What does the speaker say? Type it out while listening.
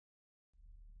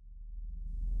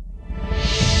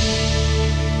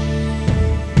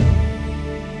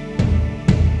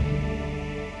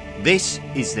This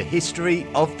is the History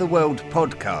of the World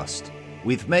podcast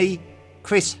with me,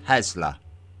 Chris Hasler.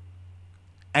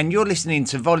 And you're listening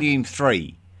to Volume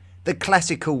 3, The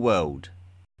Classical World.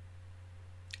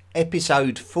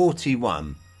 Episode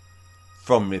 41,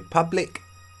 From Republic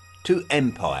to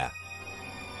Empire.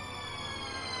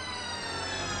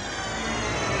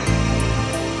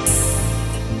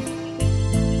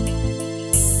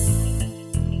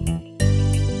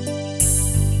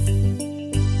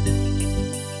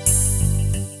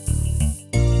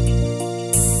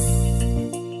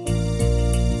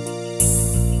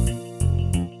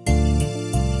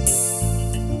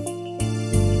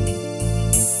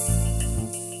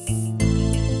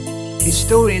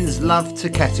 Historians love to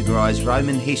categorise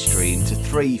Roman history into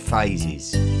three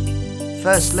phases.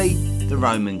 Firstly, the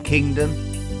Roman Kingdom,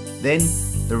 then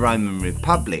the Roman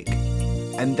Republic,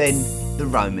 and then the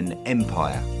Roman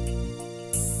Empire.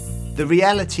 The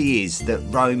reality is that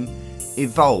Rome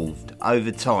evolved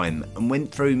over time and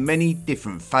went through many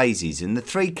different phases, and the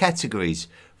three categories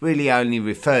really only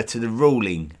refer to the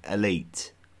ruling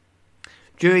elite.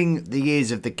 During the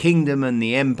years of the Kingdom and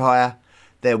the Empire,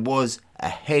 there was a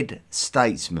head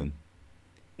statesman.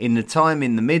 In the time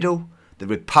in the middle, the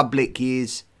Republic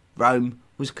years, Rome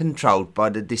was controlled by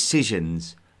the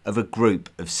decisions of a group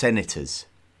of senators.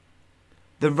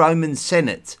 The Roman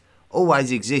Senate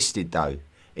always existed though,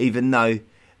 even though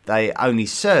they only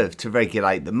served to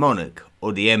regulate the monarch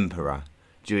or the emperor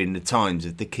during the times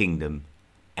of the Kingdom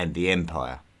and the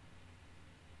Empire.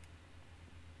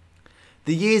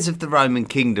 The years of the Roman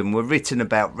Kingdom were written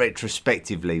about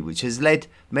retrospectively, which has led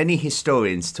many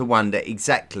historians to wonder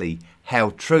exactly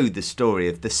how true the story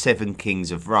of the seven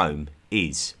kings of Rome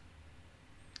is.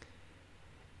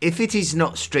 If it is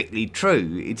not strictly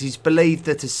true, it is believed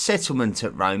that a settlement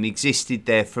at Rome existed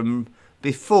there from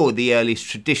before the earliest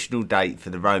traditional date for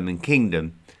the Roman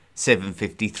Kingdom,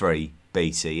 753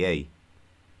 BCE.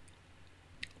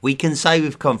 We can say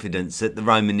with confidence that the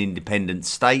Roman independent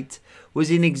state was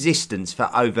in existence for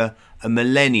over a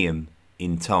millennium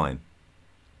in time.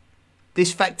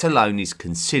 This fact alone is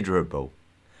considerable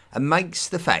and makes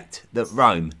the fact that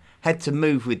Rome had to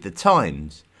move with the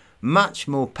times much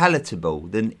more palatable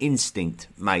than instinct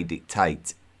may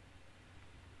dictate.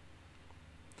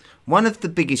 One of the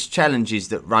biggest challenges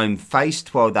that Rome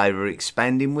faced while they were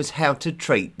expanding was how to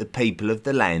treat the people of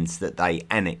the lands that they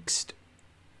annexed.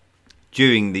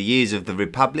 During the years of the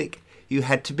Republic, you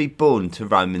had to be born to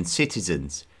Roman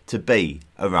citizens to be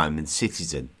a Roman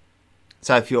citizen.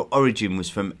 So if your origin was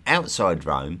from outside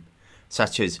Rome,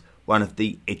 such as one of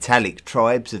the Italic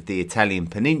tribes of the Italian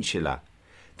peninsula,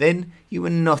 then you were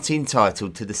not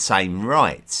entitled to the same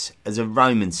rights as a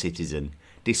Roman citizen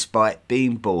despite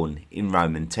being born in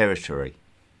Roman territory.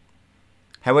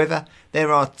 However,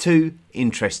 there are two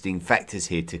interesting factors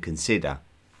here to consider.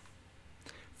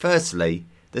 Firstly,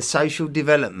 the social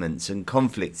developments and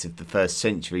conflicts of the 1st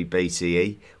century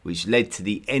BCE, which led to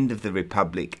the end of the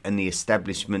Republic and the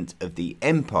establishment of the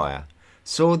Empire,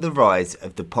 saw the rise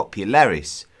of the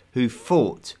populares who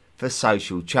fought for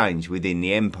social change within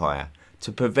the Empire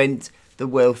to prevent the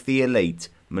wealthy elite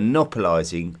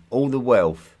monopolising all the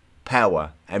wealth,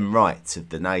 power and rights of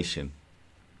the nation.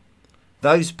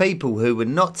 Those people who were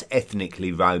not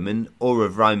ethnically Roman or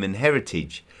of Roman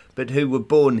heritage, but who were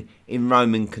born in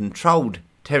Roman-controlled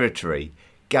territory,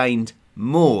 gained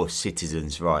more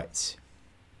citizens' rights.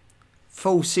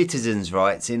 Full citizens'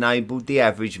 rights enabled the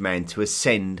average man to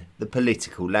ascend the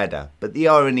political ladder, but the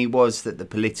irony was that the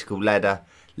political ladder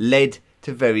led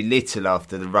to very little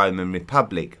after the Roman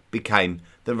Republic became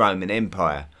the Roman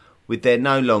Empire, with there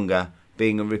no longer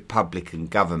being a republican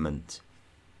government.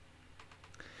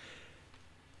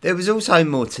 There was also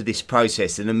more to this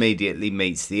process than immediately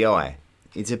meets the eye.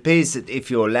 It appears that if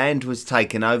your land was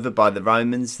taken over by the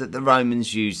Romans, that the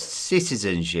Romans used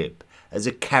citizenship as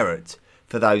a carrot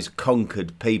for those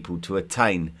conquered people to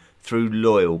attain through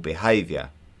loyal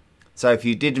behaviour. So if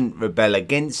you didn't rebel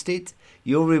against it,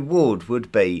 your reward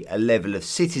would be a level of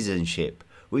citizenship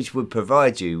which would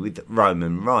provide you with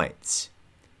Roman rights.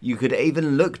 You could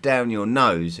even look down your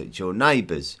nose at your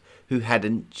neighbours who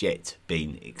hadn't yet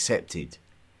been accepted.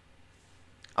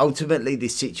 Ultimately,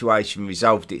 this situation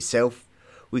resolved itself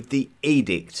with the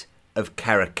Edict of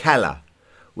Caracalla,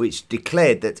 which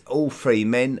declared that all free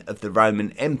men of the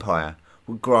Roman Empire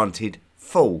were granted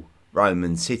full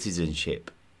Roman citizenship.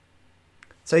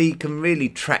 So you can really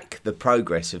track the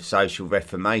progress of social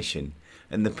reformation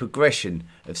and the progression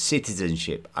of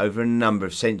citizenship over a number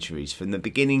of centuries, from the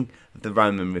beginning of the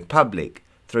Roman Republic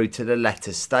through to the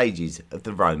latter stages of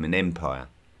the Roman Empire.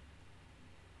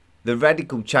 The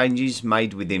radical changes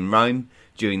made within Rome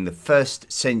during the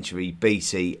 1st century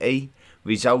BCE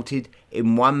resulted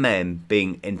in one man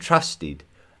being entrusted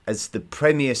as the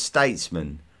premier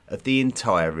statesman of the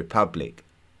entire republic.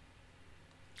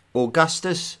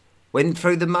 Augustus went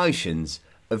through the motions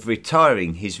of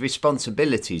retiring his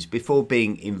responsibilities before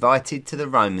being invited to the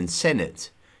Roman Senate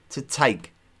to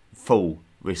take full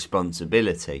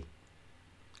responsibility.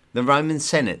 The Roman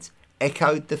Senate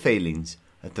echoed the feelings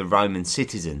of the Roman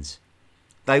citizens.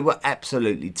 They were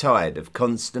absolutely tired of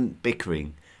constant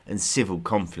bickering and civil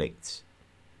conflicts.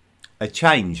 A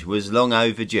change was long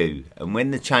overdue, and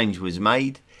when the change was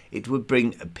made, it would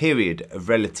bring a period of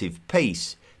relative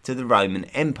peace to the Roman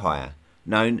Empire,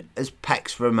 known as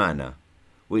Pax Romana,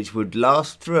 which would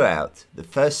last throughout the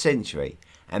 1st century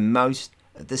and most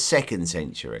of the 2nd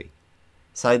century.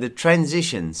 So the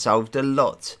transition solved a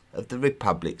lot of the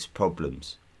Republic's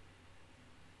problems.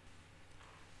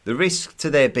 The risk to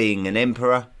there being an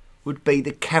emperor would be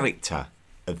the character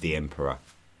of the emperor.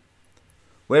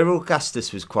 Where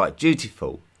Augustus was quite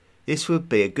dutiful, this would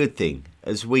be a good thing,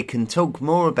 as we can talk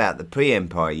more about the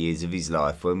pre-empire years of his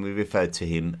life when we refer to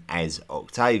him as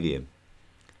Octavian.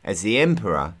 As the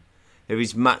emperor, there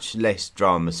is much less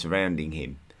drama surrounding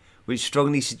him, which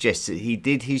strongly suggests that he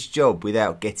did his job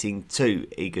without getting too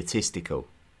egotistical.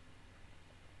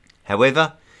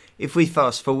 However, if we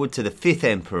fast forward to the 5th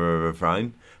emperor of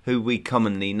Rome, who we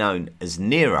commonly know as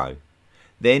Nero,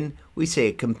 then we see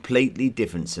a completely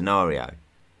different scenario.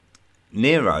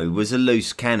 Nero was a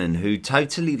loose cannon who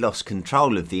totally lost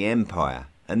control of the empire,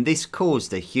 and this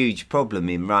caused a huge problem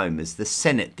in Rome as the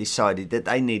Senate decided that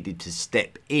they needed to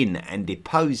step in and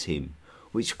depose him,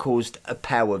 which caused a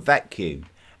power vacuum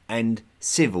and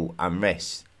civil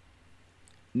unrest.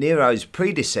 Nero's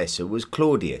predecessor was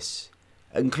Claudius,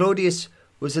 and Claudius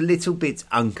was a little bit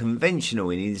unconventional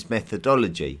in his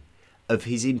methodology of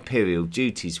his imperial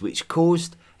duties, which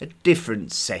caused a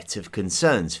different set of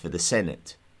concerns for the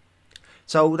Senate.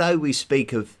 So although we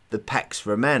speak of the Pax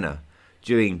Romana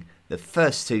during the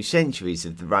first 2 centuries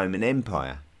of the Roman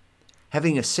Empire,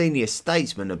 having a senior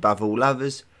statesman above all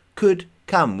others could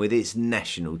come with its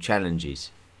national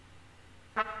challenges.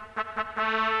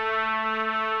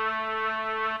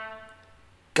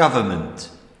 Government.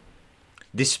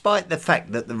 Despite the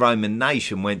fact that the Roman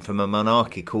nation went from a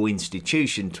monarchical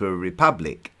institution to a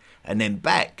republic and then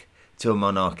back to a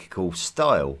monarchical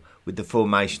style with the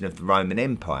formation of the Roman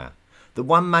Empire, the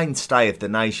one mainstay of the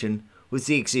nation was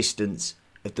the existence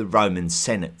of the Roman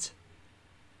Senate.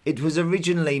 It was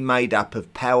originally made up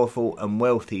of powerful and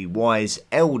wealthy wise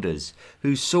elders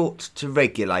who sought to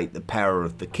regulate the power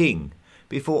of the king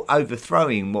before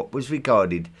overthrowing what was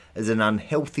regarded as an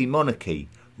unhealthy monarchy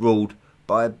ruled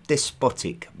by a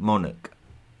despotic monarch.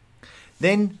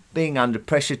 Then, being under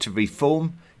pressure to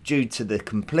reform due to the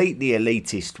completely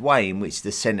elitist way in which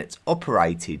the Senate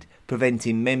operated,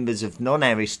 preventing members of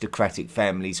non-aristocratic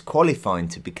families qualifying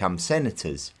to become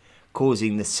senators,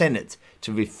 causing the Senate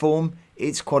to reform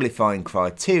its qualifying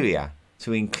criteria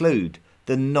to include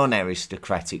the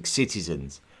non-aristocratic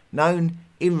citizens, known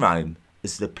in Rome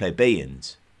as the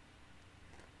plebeians.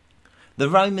 The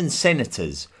Roman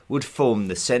senators would form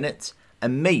the Senate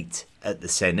and meet at the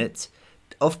Senate,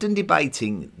 often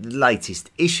debating the latest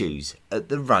issues at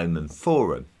the Roman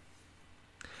Forum.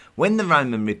 When the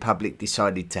Roman Republic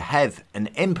decided to have an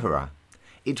emperor,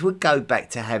 it would go back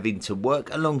to having to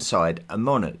work alongside a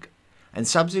monarch, and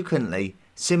subsequently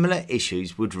similar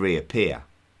issues would reappear.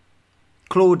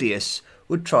 Claudius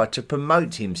would try to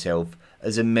promote himself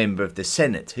as a member of the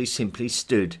Senate who simply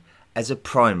stood as a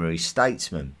primary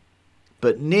statesman.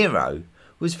 But Nero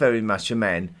was very much a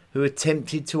man who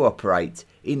attempted to operate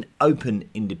in open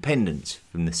independence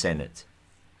from the Senate.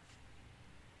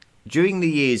 During the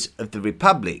years of the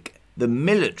Republic, the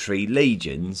military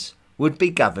legions would be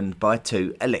governed by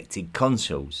 2 elected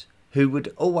consuls, who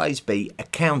would always be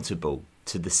accountable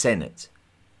to the Senate.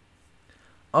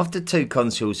 After 2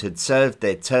 consuls had served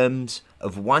their terms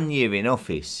of 1 year in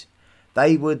office,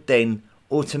 they would then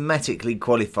automatically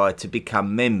qualify to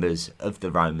become members of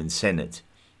the Roman Senate.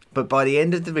 But by the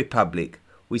end of the Republic,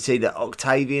 we see that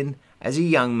Octavian, as a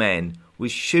young man,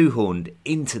 was shoehorned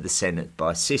into the Senate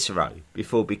by Cicero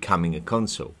before becoming a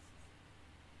consul.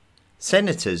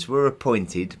 Senators were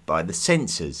appointed by the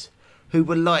censors, who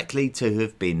were likely to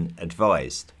have been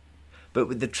advised. But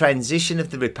with the transition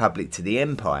of the Republic to the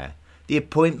Empire, the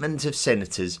appointment of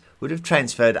senators would have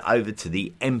transferred over to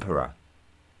the emperor.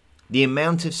 The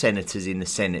amount of senators in the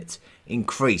Senate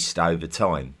increased over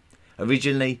time.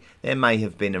 Originally, there may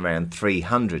have been around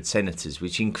 300 senators,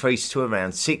 which increased to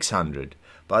around 600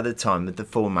 by the time of the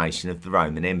formation of the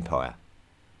Roman Empire.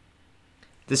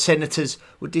 The senators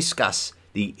would discuss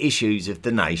the issues of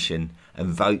the nation and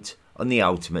vote on the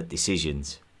ultimate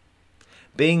decisions.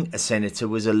 Being a senator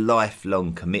was a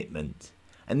lifelong commitment,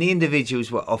 and the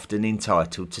individuals were often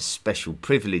entitled to special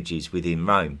privileges within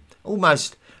Rome,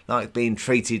 almost like being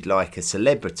treated like a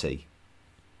celebrity.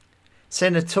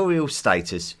 Senatorial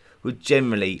status would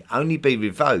generally only be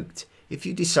revoked if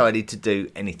you decided to do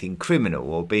anything criminal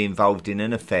or be involved in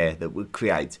an affair that would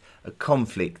create a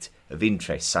conflict of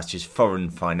interest, such as foreign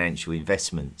financial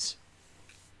investments.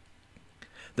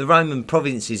 The Roman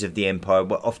provinces of the empire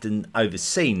were often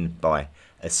overseen by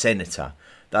a senator,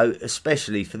 though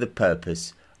especially for the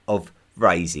purpose of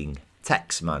raising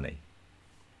tax money.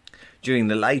 During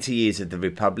the later years of the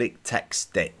Republic, tax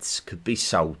debts could be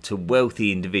sold to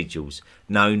wealthy individuals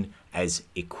known as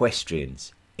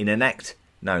equestrians, in an act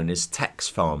known as tax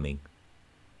farming.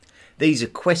 These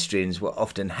equestrians were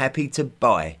often happy to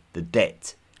buy the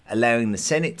debt, allowing the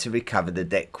Senate to recover the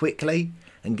debt quickly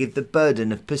and give the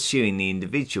burden of pursuing the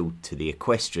individual to the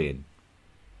equestrian.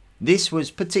 This was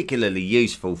particularly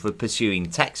useful for pursuing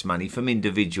tax money from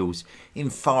individuals in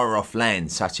far-off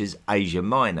lands such as Asia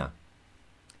Minor.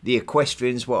 The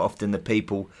equestrians were often the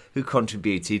people who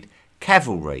contributed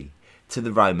cavalry to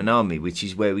the Roman army, which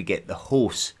is where we get the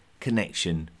horse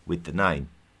connection with the name.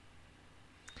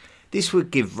 This would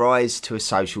give rise to a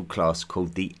social class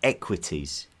called the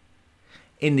equites.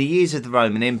 In the years of the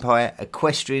Roman Empire,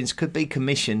 equestrians could be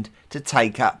commissioned to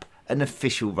take up an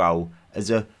official role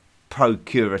as a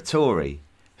procuratore,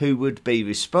 who would be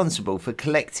responsible for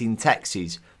collecting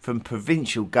taxes from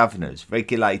provincial governors,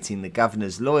 regulating the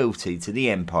governor's loyalty to the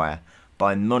empire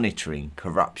by monitoring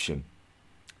corruption.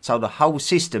 So the whole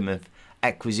system of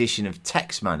acquisition of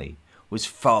tax money was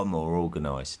far more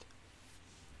organised.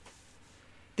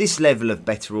 This level of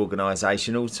better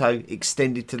organisation also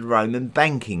extended to the Roman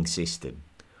banking system,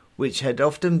 which had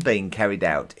often been carried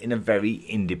out in a very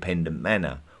independent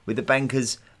manner, with the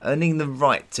bankers earning the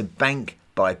right to bank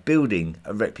by building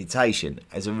a reputation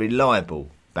as a reliable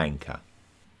banker.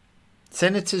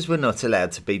 Senators were not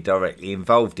allowed to be directly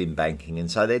involved in banking,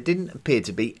 and so there didn't appear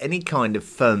to be any kind of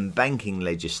firm banking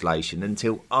legislation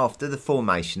until after the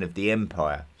formation of the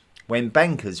empire, when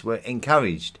bankers were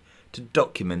encouraged to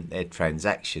document their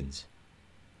transactions.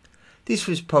 This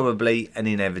was probably an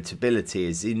inevitability,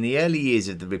 as in the early years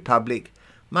of the Republic,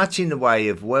 much in the way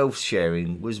of wealth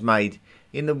sharing was made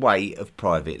in the way of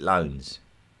private loans.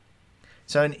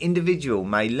 So an individual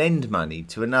may lend money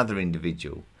to another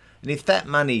individual, and if that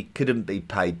money couldn't be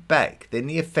paid back, then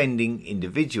the offending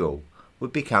individual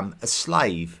would become a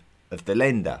slave of the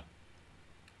lender.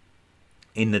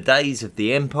 In the days of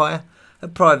the empire, a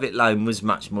private loan was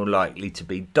much more likely to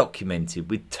be documented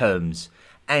with terms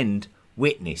and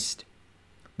witnessed,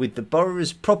 with the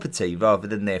borrower's property rather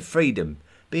than their freedom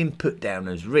being put down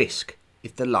as risk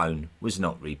if the loan was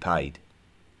not repaid.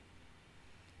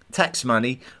 Tax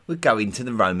money would go into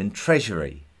the Roman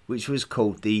treasury, which was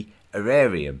called the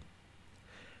aerarium,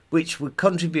 which would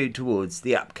contribute towards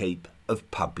the upkeep of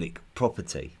public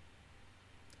property.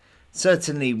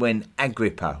 Certainly when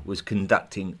Agrippa was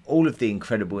conducting all of the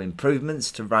incredible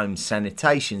improvements to Rome's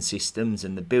sanitation systems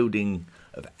and the building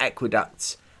of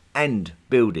aqueducts and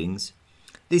buildings,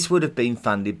 this would have been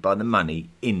funded by the money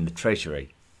in the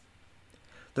treasury.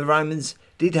 The Romans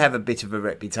did have a bit of a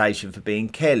reputation for being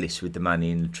careless with the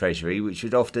money in the treasury, which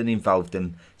would often involve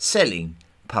them selling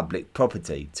public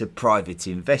property to private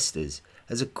investors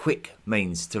as a quick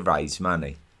means to raise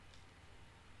money.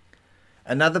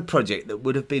 Another project that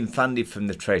would have been funded from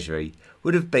the treasury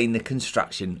would have been the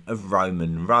construction of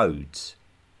Roman roads.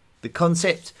 The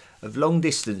concept of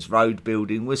long-distance road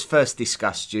building was first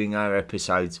discussed during our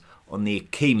episodes on the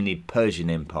Achaemenid Persian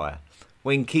Empire,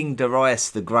 when King Darius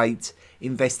the Great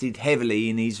invested heavily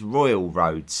in his royal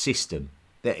road system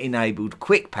that enabled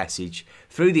quick passage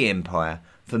through the empire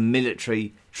for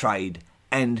military, trade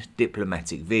and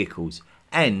diplomatic vehicles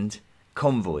and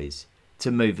convoys to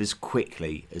move as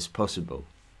quickly as possible.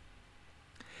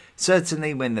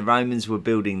 Certainly when the Romans were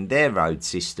building their road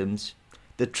systems,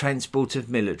 the transport of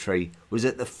military was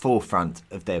at the forefront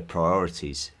of their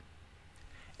priorities.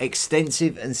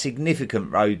 Extensive and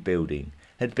significant road building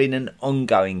had been an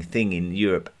ongoing thing in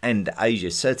Europe and Asia,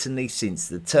 certainly since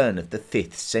the turn of the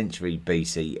 5th century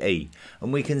BCE,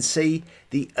 and we can see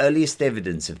the earliest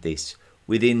evidence of this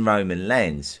within Roman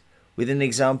lands, with an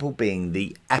example being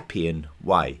the Appian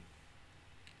Way.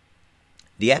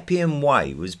 The Appian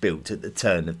Way was built at the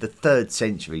turn of the 3rd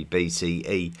century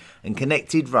BCE and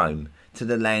connected Rome to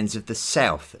the lands of the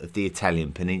south of the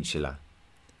Italian peninsula.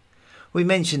 We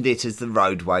mentioned it as the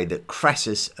roadway that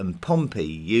Crassus and Pompey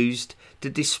used to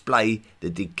display the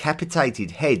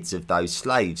decapitated heads of those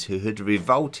slaves who had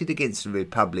revolted against the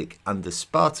Republic under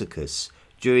Spartacus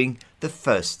during the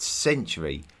 1st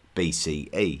century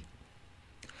BCE.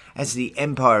 As the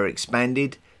empire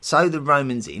expanded, so the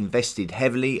Romans invested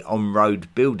heavily on road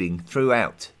building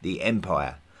throughout the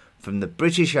empire, from the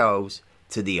British Isles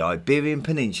to the Iberian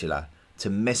Peninsula to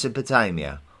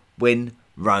Mesopotamia, when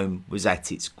Rome was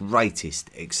at its greatest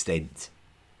extent.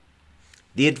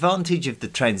 The advantage of the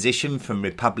transition from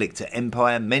republic to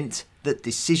empire meant that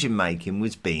decision-making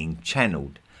was being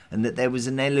channeled, and that there was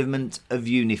an element of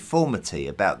uniformity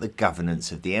about the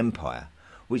governance of the empire,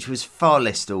 which was far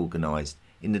less organised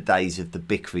in the days of the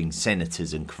bickering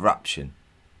senators and corruption.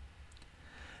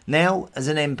 Now, as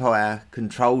an empire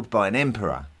controlled by an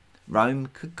emperor, Rome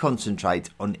could concentrate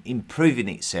on improving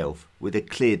itself with a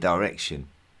clear direction.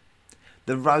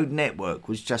 The road network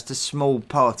was just a small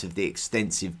part of the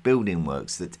extensive building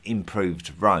works that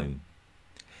improved Rome.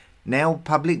 Now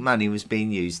public money was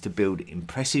being used to build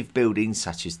impressive buildings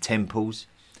such as temples,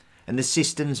 and the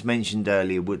systems mentioned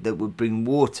earlier that would bring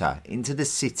water into the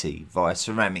city via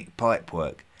ceramic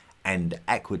pipework and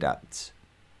aqueducts.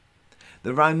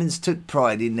 The Romans took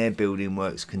pride in their building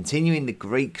works, continuing the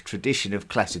Greek tradition of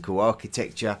classical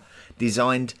architecture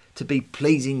designed to be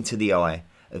pleasing to the eye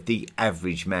of the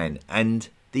average man and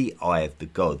the eye of the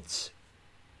gods.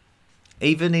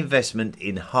 Even investment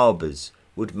in harbours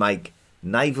would make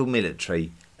naval,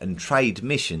 military and trade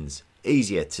missions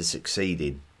easier to succeed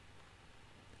in.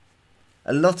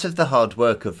 A lot of the hard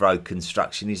work of road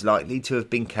construction is likely to have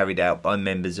been carried out by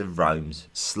members of Rome's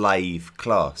slave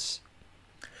class.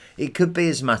 It could be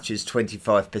as much as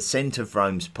 25% of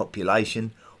Rome's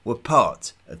population were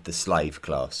part of the slave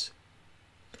class.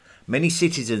 Many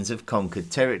citizens of conquered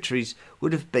territories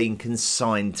would have been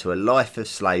consigned to a life of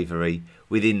slavery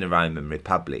within the Roman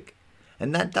Republic,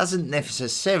 and that doesn't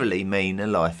necessarily mean a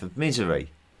life of misery.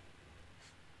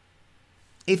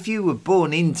 If you were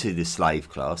born into the slave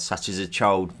class, such as a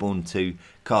child born to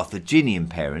Carthaginian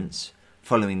parents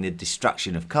following the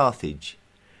destruction of Carthage,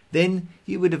 then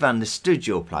you would have understood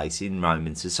your place in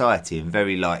Roman society and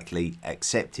very likely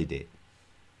accepted it.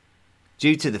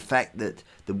 Due to the fact that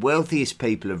the wealthiest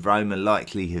people of Rome are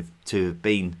likely to have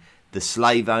been the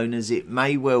slave owners, it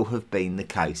may well have been the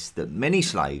case that many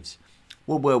slaves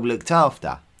were well looked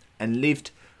after and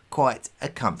lived quite a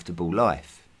comfortable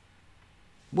life.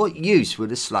 What use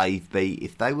would a slave be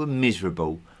if they were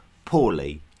miserable,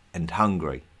 poorly and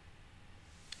hungry?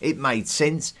 It made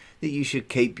sense that you should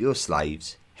keep your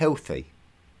slaves healthy.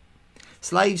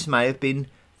 Slaves may have been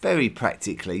very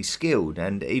practically skilled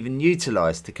and even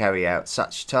utilised to carry out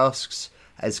such tasks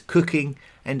as cooking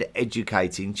and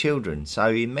educating children, so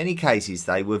in many cases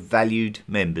they were valued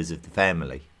members of the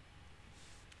family.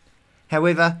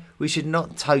 However, we should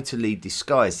not totally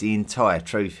disguise the entire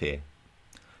truth here.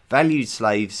 Valued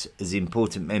slaves as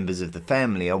important members of the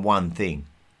family are one thing,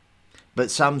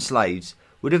 but some slaves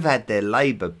would have had their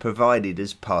labour provided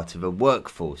as part of a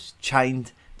workforce,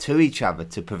 chained to each other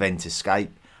to prevent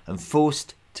escape and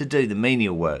forced to do the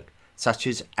menial work such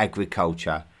as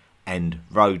agriculture and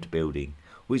road building,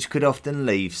 which could often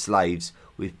leave slaves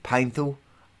with painful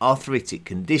arthritic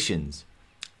conditions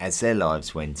as their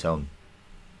lives went on.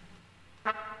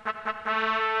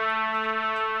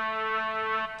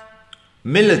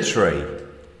 Military.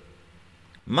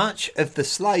 Much of the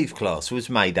slave class was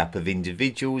made up of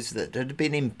individuals that had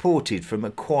been imported from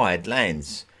acquired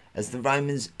lands as the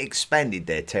Romans expanded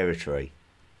their territory.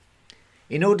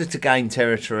 In order to gain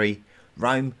territory,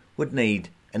 Rome would need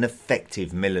an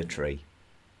effective military.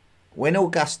 When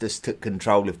Augustus took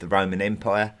control of the Roman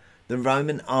Empire, the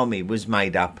Roman army was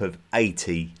made up of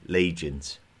 80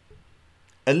 legions.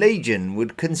 A legion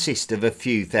would consist of a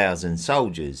few thousand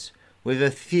soldiers, with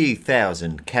a few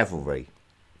thousand cavalry.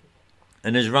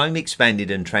 And as Rome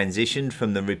expanded and transitioned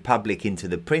from the Republic into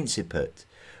the Principate,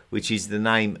 which is the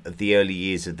name of the early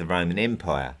years of the Roman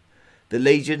Empire, the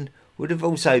legion would have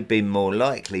also been more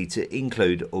likely to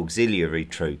include auxiliary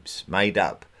troops made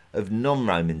up of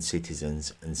non-Roman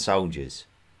citizens and soldiers.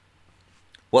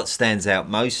 What stands out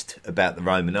most about the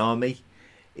Roman army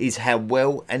is how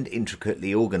well and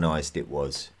intricately organised it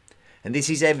was. And this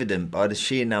is evident by the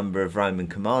sheer number of Roman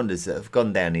commanders that have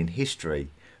gone down in history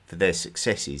for their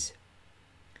successes.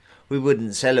 We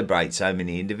wouldn't celebrate so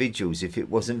many individuals if it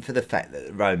wasn't for the fact that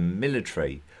the Roman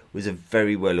military was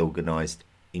very well organised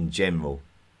in general.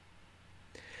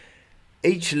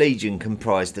 Each legion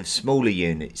comprised of smaller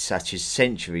units such as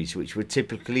centuries, which were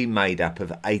typically made up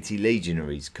of 80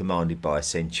 legionaries commanded by a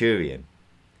centurion.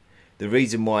 The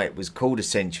reason why it was called a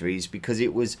century is because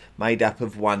it was made up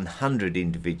of 100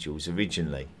 individuals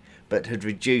originally, but had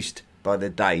reduced by the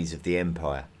days of the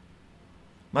empire.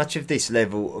 Much of this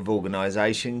level of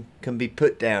organisation can be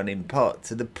put down in part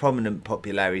to the prominent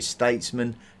popular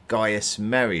statesman Gaius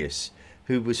Marius,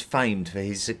 who was famed for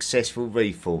his successful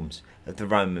reforms of the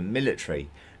Roman military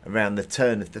around the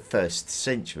turn of the 1st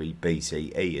century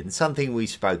BCE, and something we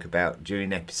spoke about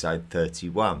during episode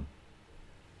 31.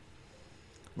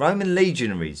 Roman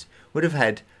legionaries would have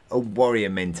had a warrior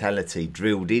mentality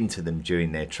drilled into them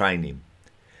during their training.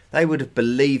 They would have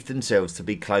believed themselves to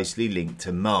be closely linked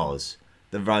to Mars,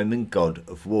 the Roman god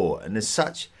of war, and as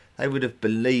such they would have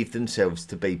believed themselves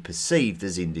to be perceived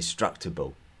as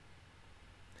indestructible.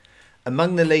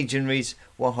 Among the legionaries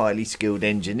were highly skilled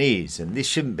engineers, and this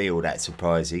shouldn't be all that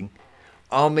surprising.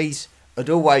 Armies had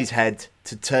always had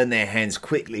to turn their hands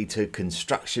quickly to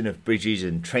construction of bridges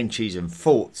and trenches and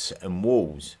forts and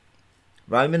walls.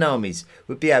 Roman armies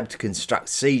would be able to construct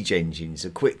siege engines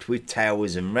equipped with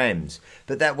towers and rams,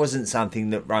 but that wasn't something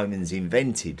that Romans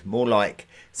invented, more like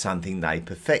something they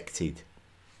perfected.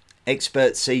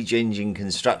 Expert siege engine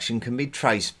construction can be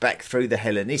traced back through the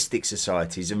Hellenistic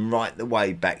societies and right the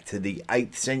way back to the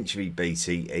 8th century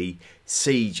BCE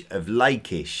siege of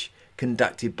Lachish,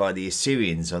 conducted by the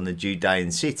Assyrians on the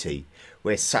Judean city,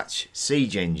 where such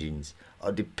siege engines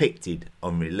are depicted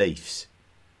on reliefs.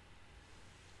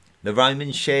 The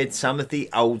Romans shared some of the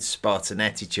old Spartan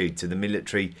attitude to the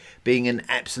military being an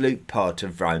absolute part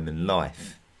of Roman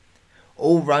life.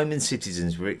 All Roman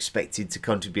citizens were expected to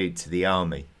contribute to the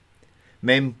army.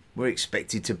 Men were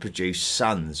expected to produce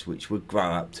sons which would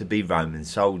grow up to be Roman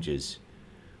soldiers.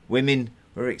 Women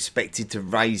were expected to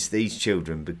raise these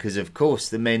children because of course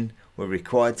the men were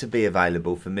required to be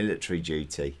available for military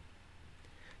duty.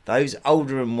 Those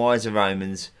older and wiser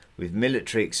Romans with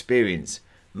military experience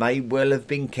may well have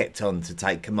been kept on to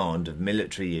take command of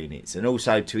military units and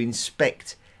also to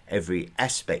inspect every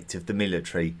aspect of the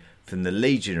military, from the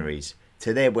legionaries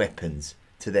to their weapons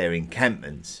to their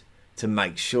encampments, to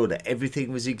make sure that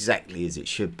everything was exactly as it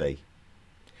should be.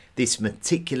 This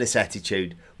meticulous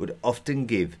attitude would often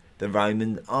give the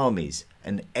Roman armies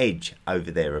an edge over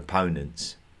their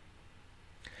opponents.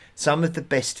 Some of the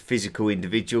best physical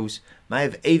individuals may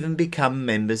have even become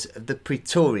members of the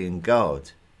Praetorian Guard.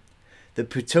 The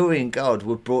Praetorian Guard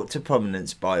were brought to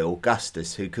prominence by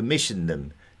Augustus, who commissioned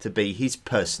them to be his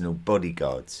personal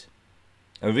bodyguards.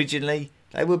 Originally,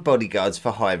 they were bodyguards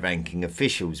for high-ranking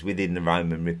officials within the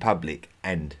Roman Republic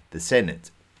and the Senate.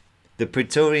 The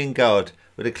Praetorian Guard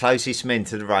were the closest men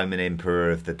to the Roman Emperor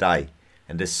of the day,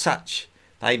 and as such,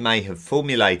 they may have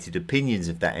formulated opinions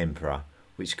of that emperor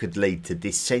which could lead to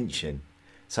dissension,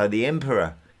 so the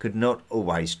emperor could not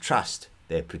always trust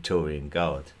their Praetorian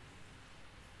Guard.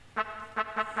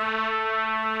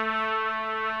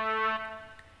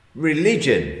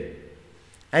 Religion.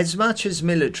 As much as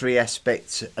military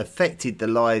aspects affected the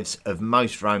lives of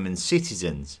most Roman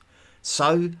citizens,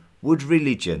 so would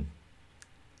religion.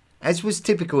 As was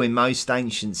typical in most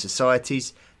ancient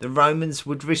societies, the Romans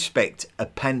would respect a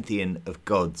pantheon of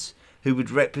gods who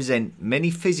would represent many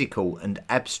physical and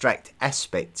abstract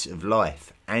aspects of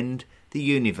life and the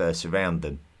universe around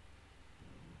them.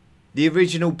 The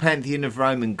original pantheon of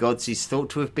Roman gods is thought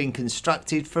to have been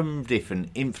constructed from different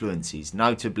influences,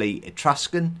 notably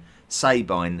Etruscan,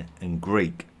 Sabine and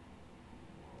Greek.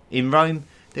 In Rome,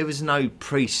 there was no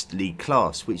priestly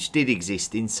class, which did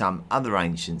exist in some other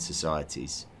ancient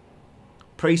societies.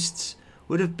 Priests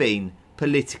would have been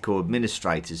political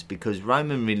administrators because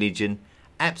Roman religion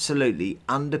absolutely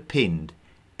underpinned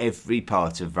every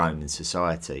part of Roman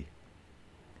society.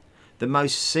 The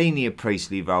most senior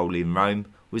priestly role in Rome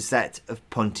was that of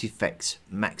Pontifex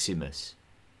Maximus.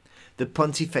 The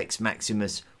Pontifex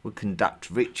Maximus would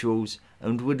conduct rituals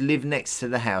and would live next to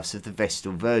the house of the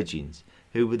Vestal Virgins,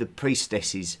 who were the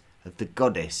priestesses of the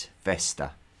goddess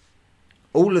Vesta.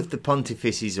 All of the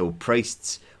pontifices or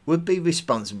priests would be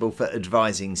responsible for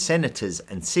advising senators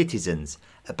and citizens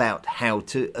about how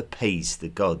to appease the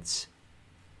gods.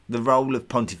 The role of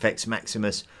Pontifex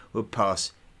Maximus would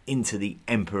pass into the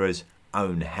emperor's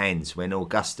own hands when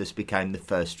Augustus became the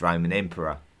first Roman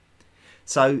emperor.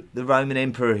 So the Roman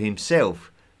emperor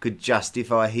himself could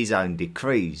justify his own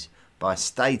decrees by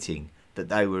stating that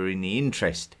they were in the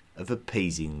interest of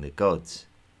appeasing the gods.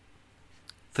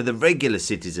 For the regular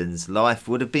citizens, life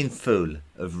would have been full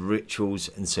of rituals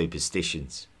and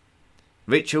superstitions.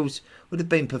 Rituals would have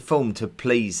been performed to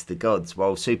please the gods,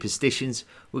 while superstitions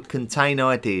would contain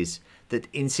ideas that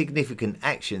insignificant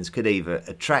actions could either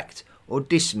attract or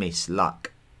dismiss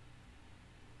luck,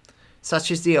 such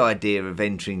as the idea of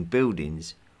entering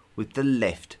buildings with the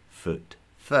left foot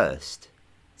first,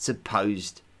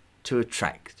 supposed to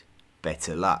attract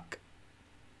better luck.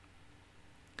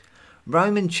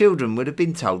 Roman children would have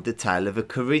been told the tale of a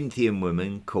Corinthian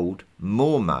woman called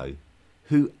Mormo,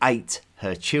 who ate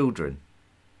her children.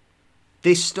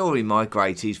 This story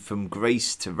migrated from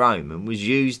Greece to Rome and was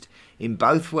used in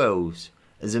both worlds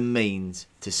as a means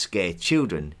to scare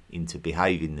children into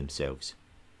behaving themselves.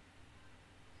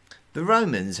 The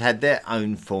Romans had their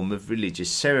own form of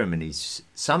religious ceremonies,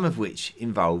 some of which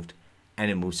involved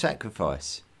animal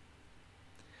sacrifice.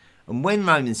 And when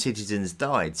Roman citizens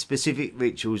died, specific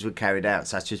rituals were carried out,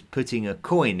 such as putting a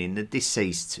coin in the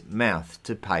deceased's mouth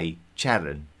to pay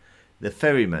Charon, the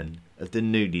ferryman of the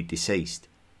newly deceased,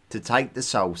 to take the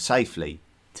soul safely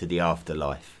to the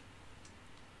afterlife.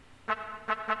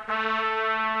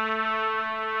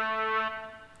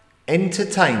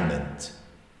 Entertainment.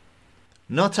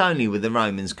 Not only were the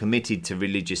Romans committed to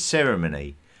religious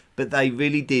ceremony, but they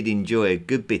really did enjoy a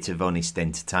good bit of honest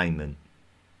entertainment.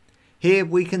 Here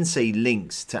we can see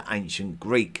links to ancient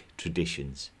Greek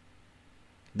traditions.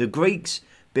 The Greeks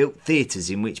built theatres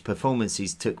in which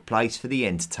performances took place for the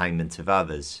entertainment of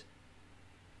others.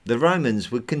 The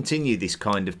Romans would continue this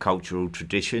kind of cultural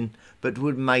tradition, but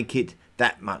would make it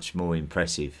that much more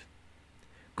impressive.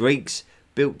 Greeks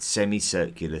built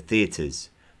semicircular theatres,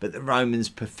 but the Romans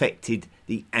perfected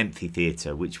the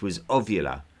amphitheatre, which was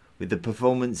ovular, with the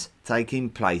performance taking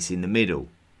place in the middle,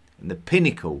 and the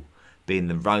pinnacle being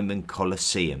the Roman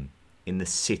Colosseum in the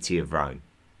city of Rome.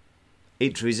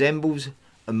 It resembles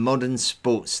a modern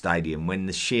sports stadium when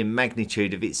the sheer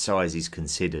magnitude of its size is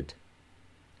considered.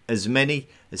 As many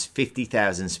as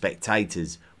 50,000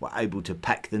 spectators were able to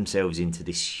pack themselves into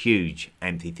this huge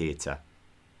amphitheatre.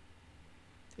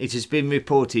 It has been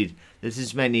reported that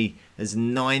as many as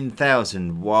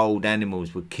 9,000 wild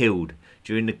animals were killed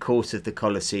during the course of the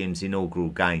Colosseum's inaugural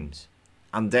games,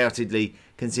 undoubtedly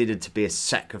considered to be a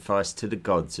sacrifice to the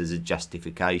gods as a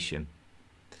justification.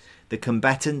 The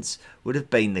combatants would have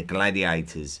been the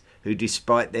gladiators, who,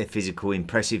 despite their physical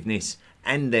impressiveness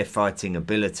and their fighting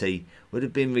ability, would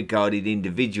have been regarded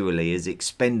individually as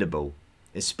expendable,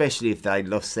 especially if they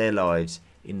lost their lives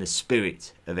in the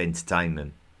spirit of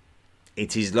entertainment.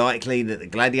 It is likely that the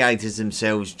gladiators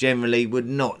themselves generally would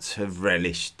not have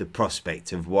relished the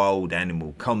prospect of wild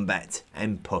animal combat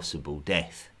and possible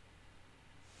death.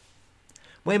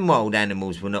 When wild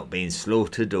animals were not being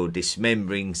slaughtered or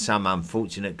dismembering some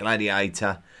unfortunate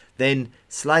gladiator, then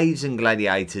slaves and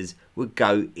gladiators would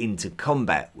go into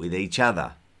combat with each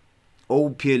other, all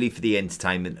purely for the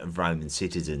entertainment of Roman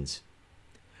citizens.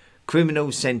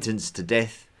 Criminals sentenced to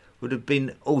death would have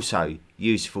been also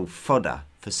useful fodder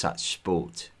for such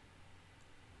sport.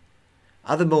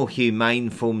 Other more humane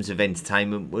forms of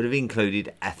entertainment would have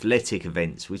included athletic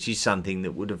events, which is something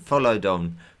that would have followed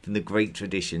on from the Greek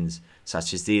traditions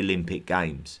such as the Olympic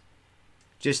Games.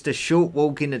 Just a short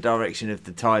walk in the direction of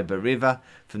the Tiber River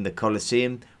from the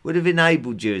Colosseum would have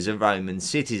enabled you as a Roman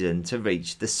citizen to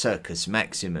reach the Circus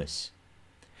Maximus.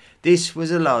 This was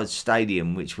a large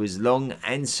stadium which was long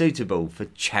and suitable for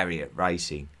chariot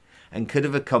racing, and could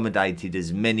have accommodated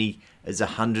as many as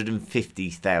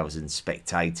 150,000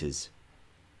 spectators.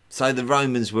 So the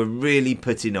Romans were really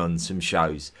putting on some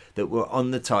shows that were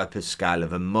on the type of scale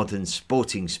of a modern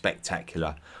sporting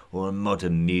spectacular or a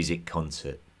modern music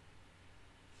concert.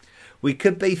 We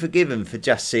could be forgiven for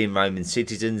just seeing Roman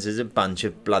citizens as a bunch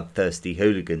of bloodthirsty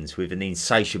hooligans with an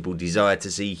insatiable desire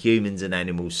to see humans and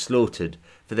animals slaughtered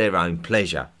for their own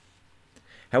pleasure.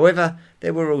 However,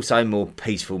 there were also more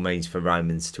peaceful means for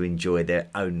Romans to enjoy their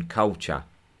own culture.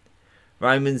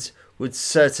 Romans would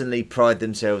certainly pride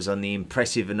themselves on the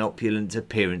impressive and opulent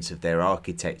appearance of their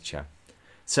architecture.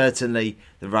 Certainly,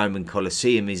 the Roman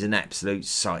Colosseum is an absolute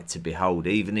sight to behold,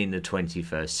 even in the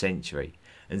 21st century,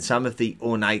 and some of the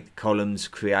ornate columns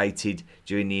created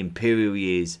during the imperial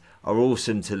years are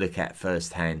awesome to look at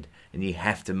firsthand, and you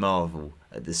have to marvel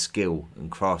at the skill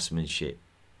and craftsmanship.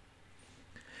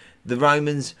 The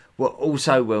Romans were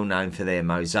also well known for their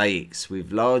mosaics,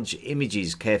 with large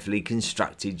images carefully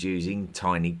constructed using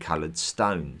tiny coloured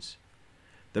stones.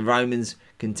 The Romans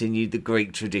continued the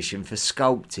Greek tradition for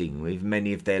sculpting, with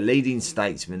many of their leading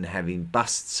statesmen having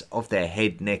busts of their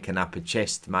head, neck and upper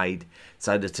chest made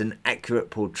so that an accurate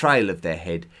portrayal of their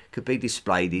head could be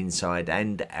displayed inside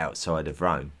and outside of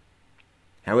Rome.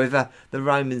 However, the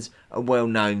Romans are well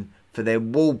known for their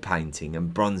wall painting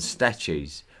and bronze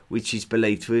statues, which is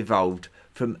believed to have evolved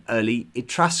from early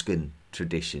Etruscan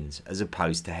traditions as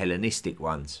opposed to Hellenistic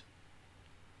ones.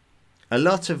 A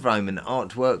lot of Roman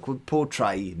artwork would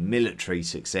portray military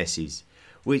successes,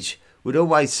 which would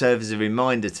always serve as a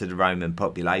reminder to the Roman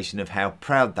population of how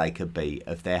proud they could be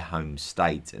of their home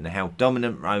state and how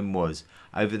dominant Rome was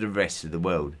over the rest of the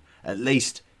world, at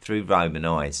least through Roman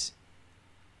eyes.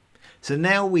 So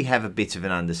now we have a bit of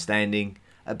an understanding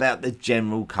about the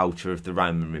general culture of the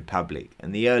Roman Republic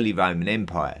and the early Roman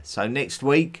Empire. So next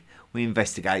week we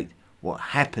investigate what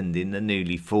happened in the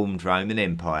newly formed Roman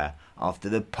Empire after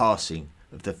the passing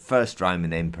of the first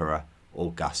Roman Emperor,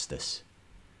 Augustus.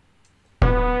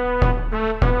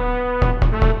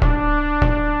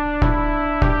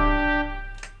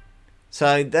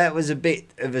 So that was a bit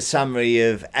of a summary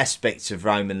of aspects of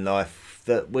Roman life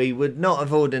that we would not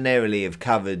have ordinarily have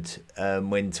covered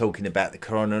when talking about the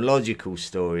chronological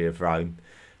story of Rome.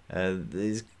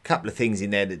 There's a couple of things in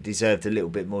there that deserved a little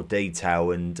bit more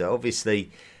detail, and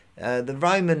obviously the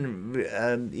Roman,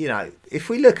 if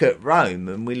we look at Rome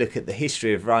and we look at the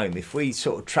history of Rome, if we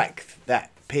sort of track that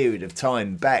period of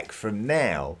time back from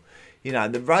now,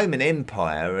 the Roman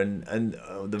Empire and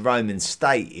the Roman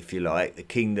state, if you like, the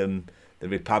kingdom, the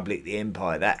Republic, the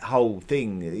Empire, that whole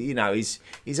thing,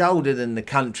 is older than the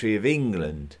country of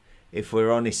England, if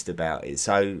we're honest about it.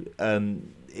 So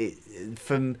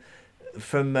from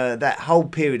that whole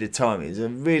period of time, it's a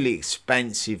really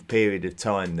expansive period of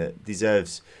time that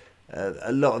deserves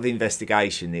a lot of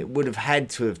investigation. It would have had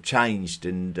to have changed,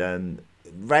 and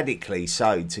radically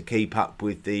so, to keep up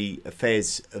with the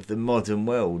affairs of the modern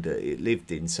world that it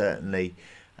lived in. Certainly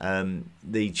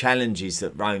the challenges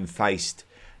that Rome faced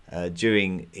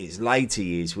during its later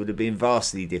years would have been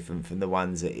vastly different from the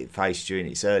ones that it faced during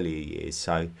its earlier years.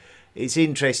 So it's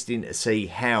interesting to see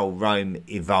how Rome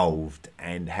evolved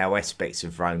and how aspects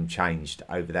of Rome changed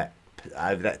over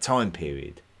that time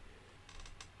period.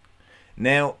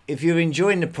 Now, if you're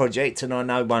enjoying the project, and I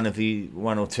know one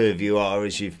or two of you are,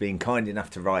 as you've been kind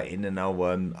enough to write in, and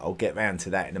I'll get round to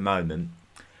that in a moment.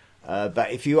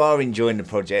 But if you are enjoying the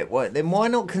project, then why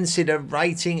not consider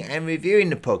rating and reviewing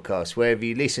the podcast wherever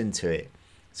you listen to it?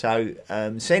 So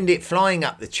send it flying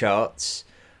up the charts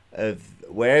of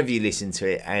wherever you listen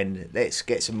to it, and let's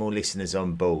get some more listeners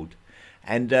on board.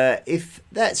 And if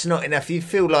that's not enough, you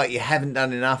feel like you haven't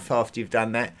done enough after you've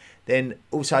done that, then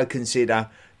also consider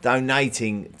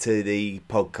donating to the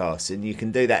podcast, and you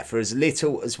can do that for as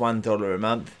little as $1 a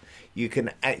month. You can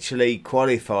actually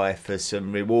qualify for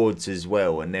some rewards as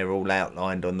well, and they're all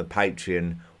outlined on the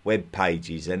Patreon web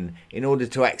pages. And in order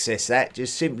to access that,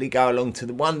 just simply go along to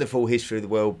the wonderful History of the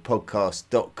World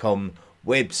podcast.com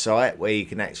website, where you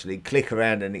can actually click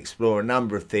around and explore a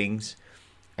number of things.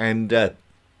 And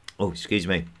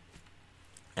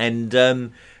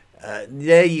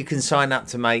there you can sign up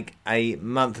to make a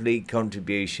monthly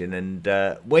contribution, and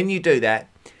when you do that,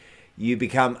 you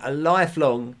become a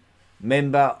lifelong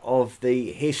member of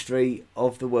the History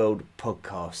of the World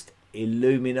podcast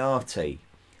Illuminati,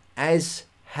 as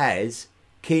has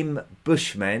Kim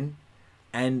Bushman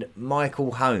and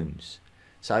Michael Holmes.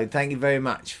 So thank you very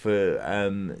much for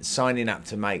signing up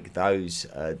to make those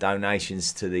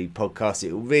donations to the podcast.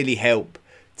 It will really help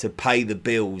to pay the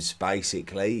bills,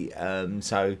 basically.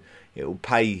 So it will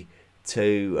pay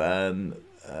to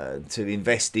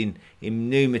invest in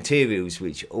new materials,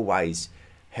 which always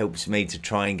helps me to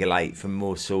triangulate from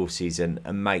more sources and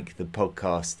make the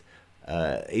podcast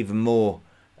even more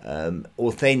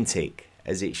authentic,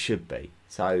 as it should be.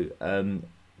 So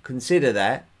consider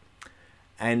that.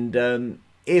 And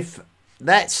if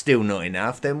that's still not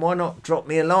enough, then why not drop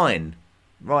me a line?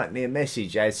 Write me a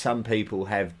message, as some people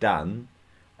have done,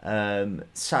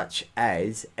 such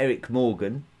as Eric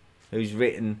Morgan, who's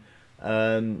written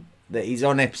that he's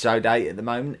on episode 8 at the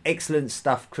moment. Excellent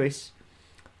stuff, Chris.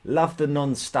 Love the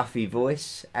non-stuffy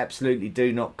voice. Absolutely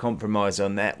do not compromise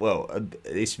on that. Well,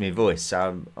 it's my voice,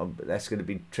 so that's going to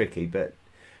be tricky. But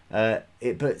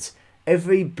it puts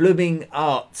every blooming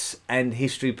arts and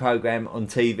history programme on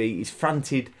TV is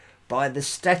fronted by the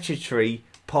statutory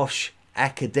posh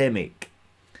academic.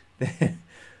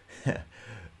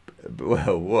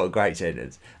 Well, what a great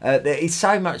sentence. There is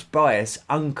so much bias,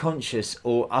 unconscious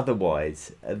or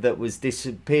otherwise, that was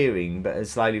disappearing but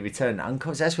has slowly returned.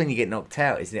 Unconscious, that's when you get knocked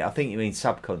out, isn't it? I think you mean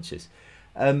subconscious.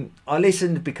 I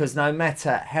listened because no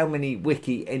matter how many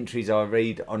wiki entries I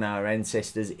read on our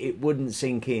ancestors, it wouldn't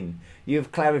sink in. You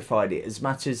have clarified it as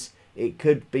much as it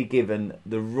could be given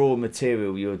the raw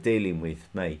material you're dealing with,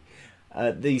 me.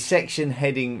 The section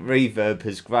heading reverb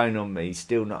has grown on me,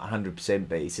 still not 100%,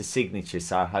 but it's a signature,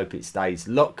 so I hope it stays.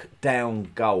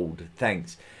 Lockdown gold.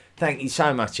 Thanks. Thank you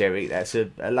so much, Eric. That's a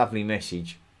lovely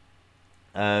message.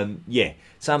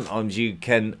 Sometimes you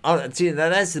can...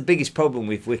 that's the biggest problem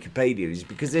with Wikipedia, is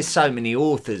because there's so many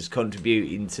authors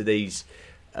contributing to these...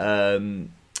 to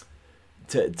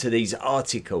these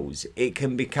articles, it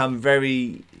can become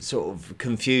very sort of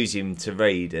confusing to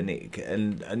read,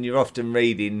 and you're often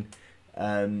reading...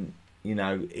 in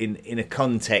a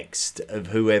context of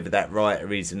whoever that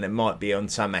writer is, and it might be on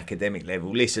some academic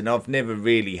level. Listen, I've never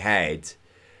really had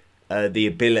the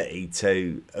ability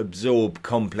to absorb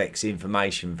complex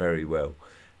information very well,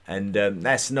 And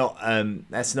that's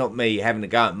not me having a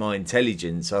go at my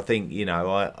intelligence. I think, you know,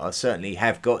 I certainly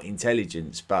have got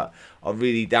intelligence, but I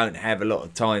really don't have a lot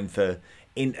of time for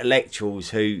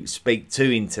intellectuals who speak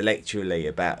too intellectually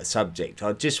about a subject.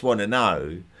 I just want to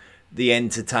know the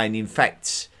entertaining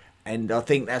facts, and I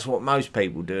think that's what most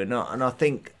people do. And I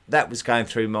think that was going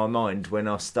through my mind when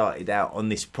I started out on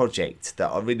this project, that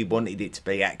I really wanted it to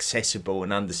be accessible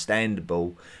and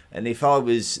understandable. And if I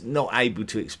was not able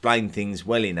to explain things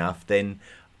well enough, then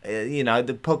you know,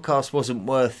 the podcast wasn't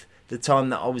worth the time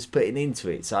that I was putting into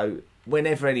it. So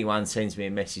whenever anyone sends me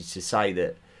a message to say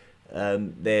that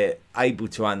they're able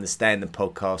to understand the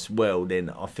podcast well, then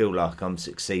I feel like I'm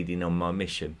succeeding on my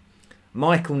mission.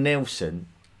 Michael Nelson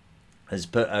has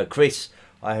put, Chris,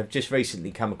 I have just recently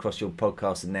come across your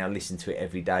podcast and now listen to it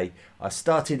every day. I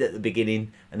started at the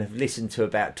beginning and have listened to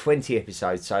about 20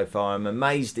 episodes so far. I'm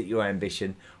amazed at your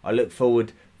ambition. I look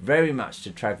forward very much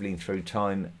to travelling through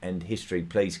time and history.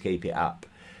 Please keep it up.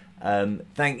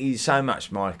 Thank you so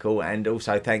much, Michael, and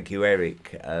also thank you,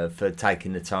 Eric, for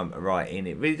taking the time to write in.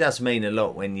 It really does mean a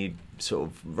lot when you sort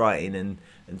of write in and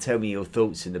tell me your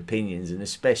thoughts and opinions, and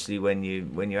especially when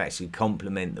you actually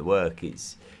compliment the work.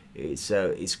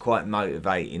 It's quite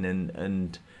motivating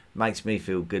and makes me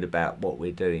feel good about what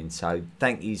we're doing. So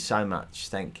thank you so much.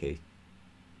 Thank you.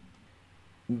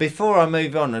 Before I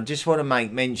move on, I just want to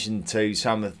make mention to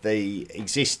some of the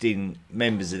existing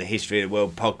members of the History of the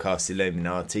World podcast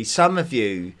Illuminati. Some of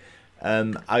you,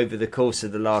 over the course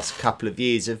of the last couple of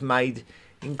years, have made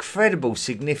incredible,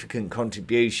 significant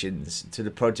contributions to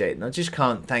the project, and I just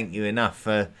can't thank you enough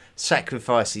for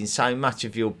sacrificing so much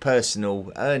of your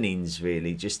personal earnings,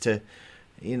 really, just to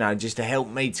help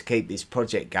me to keep this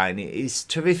project going. It is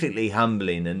terrifically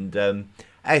humbling, and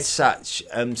as such,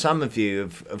 some of you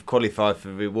have qualified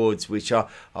for rewards which I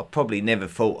probably never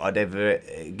thought I'd ever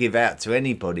give out to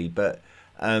anybody, but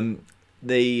some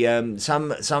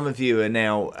of you are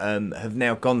now have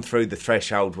now gone through the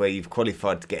threshold where you've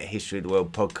qualified to get a History of the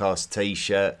World podcast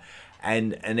T-shirt,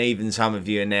 and even some of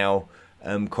you are now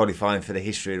qualifying for the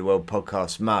History of the World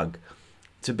podcast mug.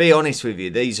 To be honest with you,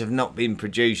 these have not been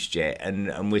produced yet,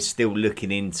 and we're still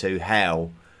looking into how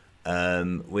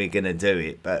we're going to do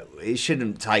it, but it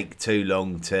shouldn't take too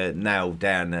long to nail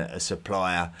down a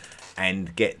supplier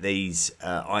and get these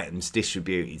items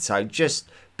distributed. So just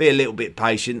be a little bit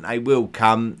patient. They will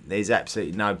come. There's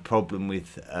absolutely no problem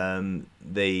with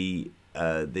the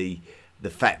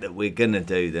fact that we're going to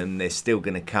do them. They're still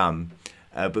going to come,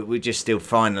 but we're just still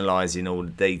finalising all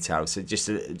the details. So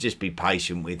just be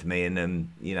patient with me, and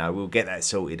we'll get that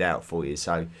sorted out for you.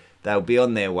 So they'll be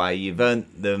on their way. You've earned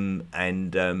them,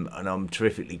 and I'm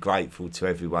terrifically grateful to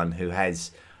everyone who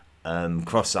has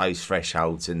crossed those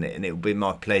thresholds, and it'll be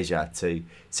my pleasure to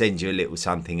send you a little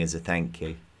something as a thank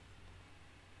you.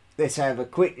 Let's have a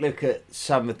quick look at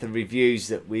some of the reviews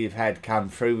that we've had come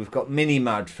through. We've got Mini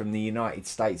Mud from the United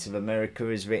States of America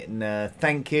has written,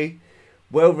 thank you.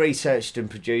 Well researched and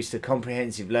produced, a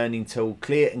comprehensive learning tool,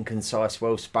 clear and concise,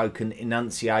 well spoken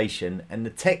enunciation, and the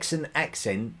Texan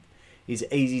accent is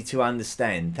easy to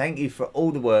understand. Thank you for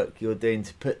all the work you're doing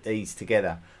to put these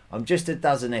together. I'm just a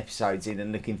dozen episodes in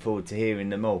and looking forward to hearing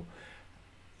them all.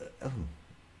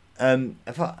 I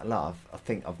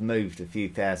think I've moved a few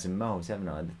thousand miles, haven't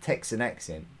I? The Texan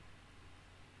accent.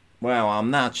 Well, I'm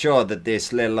not sure that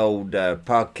this little old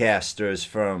podcaster is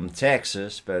from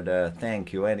Texas, but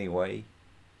thank you anyway.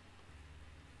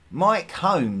 Mike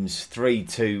Holmes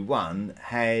 321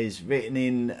 has written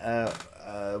in.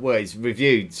 He's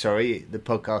reviewed, the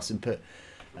podcast and put,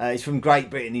 it's from Great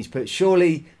Britain. He's put,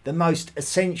 surely the most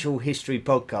essential history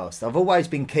podcast. I've always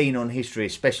been keen on history,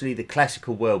 especially the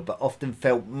classical world, but often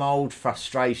felt mild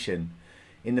frustration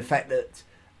in the fact that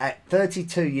at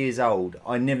 32 years old,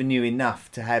 I never knew enough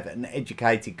to have an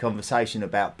educated conversation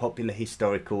about popular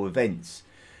historical events.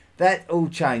 That all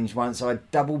changed once I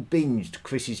double binged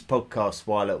Chris's podcast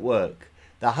while at work.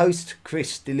 The host,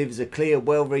 Chris, delivers a clear,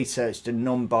 well-researched and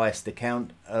non-biased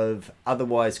account of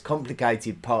otherwise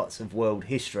complicated parts of world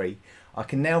history. I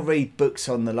can now read books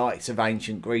on the likes of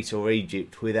ancient Greece or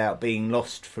Egypt without being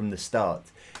lost from the start.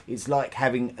 It's like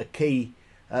having a key.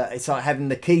 It's like having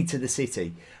the key to the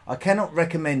city. I cannot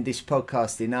recommend this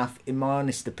podcast enough. In my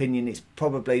honest opinion, it's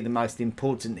probably the most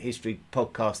important history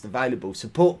podcast available.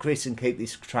 Support Chris and keep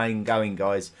this train going,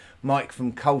 guys. Mike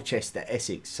from Colchester,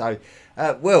 Essex. So,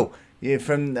 you're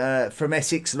from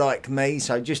Essex like me,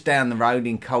 so just down the road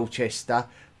in Colchester,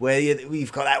 where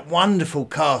we've got that wonderful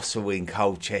castle in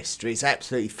Colchester. It's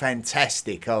absolutely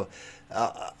fantastic.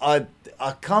 I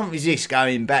can't resist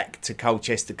going back to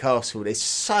Colchester Castle. There's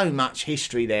so much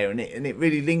history there, and it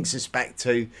really links us back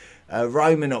to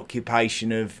Roman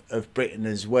occupation of Britain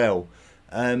as well.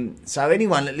 So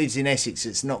anyone that lives in Essex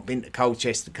that's not been to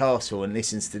Colchester Castle and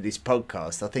listens to this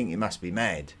podcast, I think you must be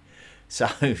mad. So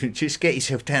just get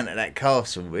yourself down to that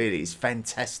castle, really. It's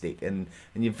fantastic. And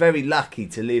you're very lucky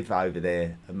to live over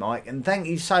there, Mike. And thank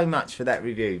you so much for that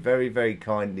review. Very, very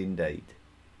kind indeed.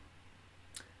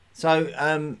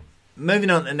 So moving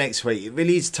on to next week, it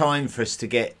really is time for us to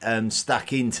get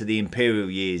stuck into the imperial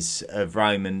years of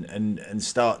Rome and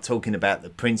start talking about the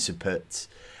Principate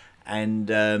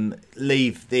and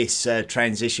leave this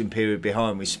transition period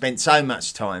behind. We've spent so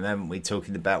much time, haven't we,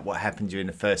 talking about what happened during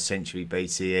the 1st century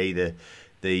BCE,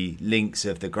 the links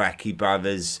of the Gracchi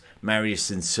brothers,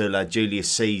 Marius and Sulla, Julius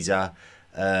Caesar,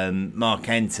 Mark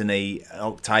Antony,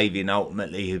 Octavian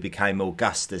ultimately, who became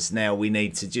Augustus. Now we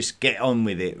need to just get on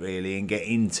with it, really, and get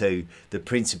into the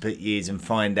Principate years and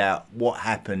find out what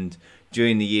happened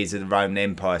during the years of the Roman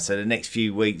Empire. So the next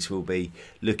few weeks we'll be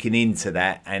looking into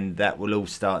that, and that will all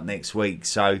start next week.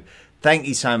 So thank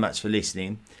you so much for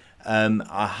listening.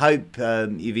 I hope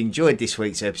you've enjoyed this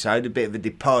week's episode. A bit of a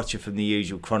departure from the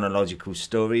usual chronological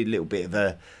story, a little bit of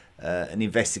an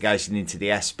investigation into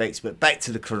the aspects, but back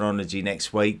to the chronology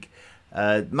next week.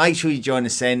 Make sure you join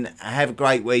us then. Have a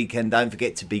great week, and don't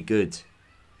forget to be good.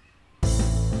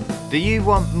 Do you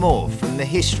want more from the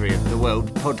History of the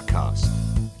World podcast?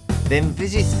 Then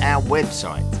visit our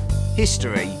website,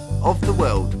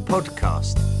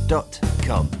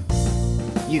 historyoftheworldpodcast.com.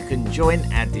 You can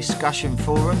join our discussion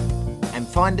forum and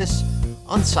find us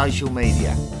on social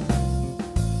media.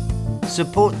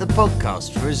 Support the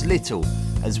podcast for as little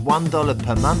as $1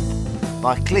 per month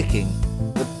by clicking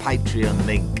the Patreon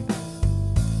link.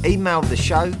 Email the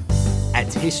show at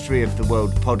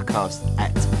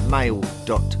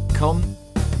historyoftheworldpodcast@mail.com.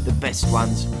 The best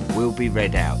ones will be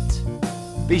read out.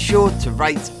 Be sure to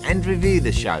rate and review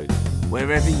the show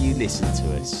wherever you listen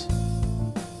to us.